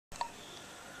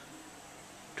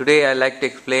Today I like to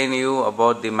explain you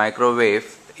about the microwave.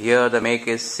 Here the make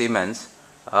is Siemens.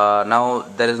 Now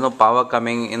there is no power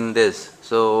coming in this.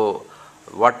 So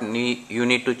what you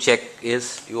need to check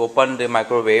is you open the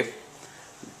microwave.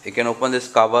 You can open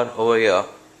this cover over here.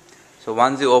 So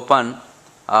once you open,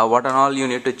 what and all you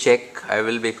need to check, I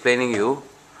will be explaining you.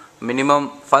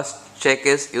 Minimum first check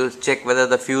is you check whether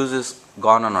the fuse is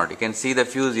gone or not. You can see the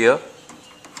fuse here.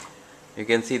 You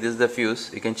can see this is the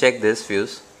fuse. You can check this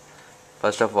fuse.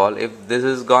 First of all, if this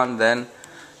is gone, then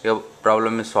your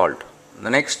problem is solved. The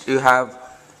next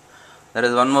there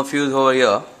is one more fuse over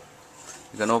here.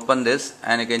 You can open this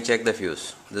and you can check the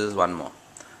fuse. This is one more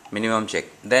minimum check.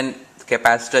 Then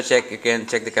capacitor check. You can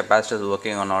check the capacitor is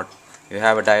working or not. You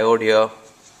have a diode here.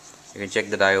 You can check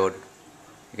the diode.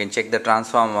 You can check the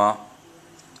transformer.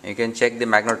 You can check the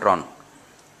magnetron.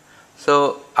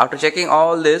 So after checking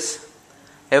all this,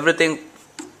 everything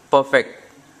perfect.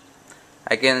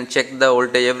 I can check the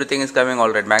voltage, everything is coming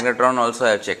alright. Magnetron also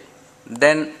I have checked.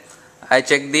 Then I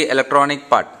check the electronic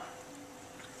part.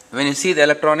 When you see the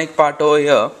electronic part over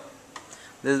here,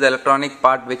 this is the electronic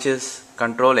part which is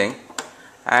controlling.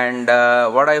 And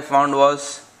what I found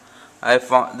was,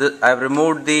 I've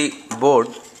removed the board.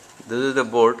 This is the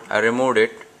board. I removed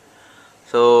it.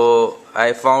 So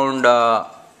I found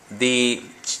the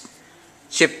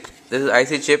chip. This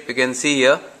is IC chip. You can see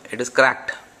here it is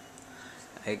cracked.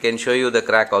 I can show you the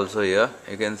crack also here.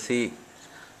 You can see,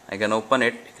 I can open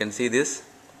it. You can see this.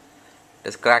 It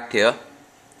is cracked here.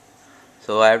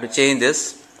 So I have to change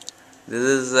this. This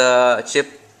is chip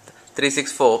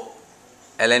 364,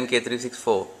 LNK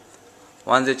 364.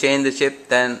 Once you change the chip,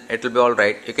 then it will be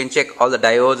alright. You can check all the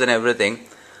diodes and everything.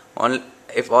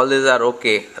 If all these are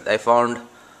okay, I found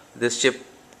this chip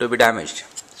to be damaged.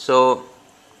 So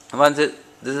once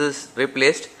this is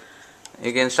replaced,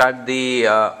 you can start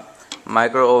the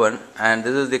micro oven, and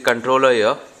this is the controller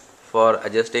here for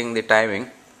adjusting the timing.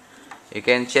 You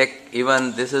can check,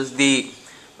 even this is the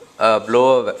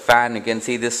blower fan. You can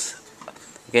see this.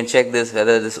 You can check this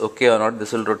whether this is okay or not.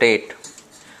 This will rotate.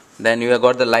 Then you have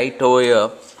got the light over here.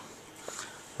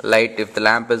 Light, if the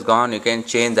lamp is gone, you can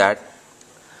change that.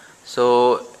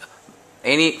 So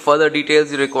any further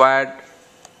details you required,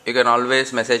 you can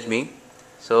always message me.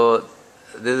 So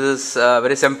this is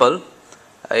very simple.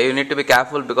 You need to be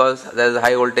careful because there is a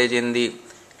high voltage in the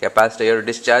capacitor. You have to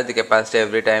discharge the capacitor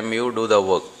every time you do the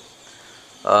work.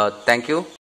 Thank you.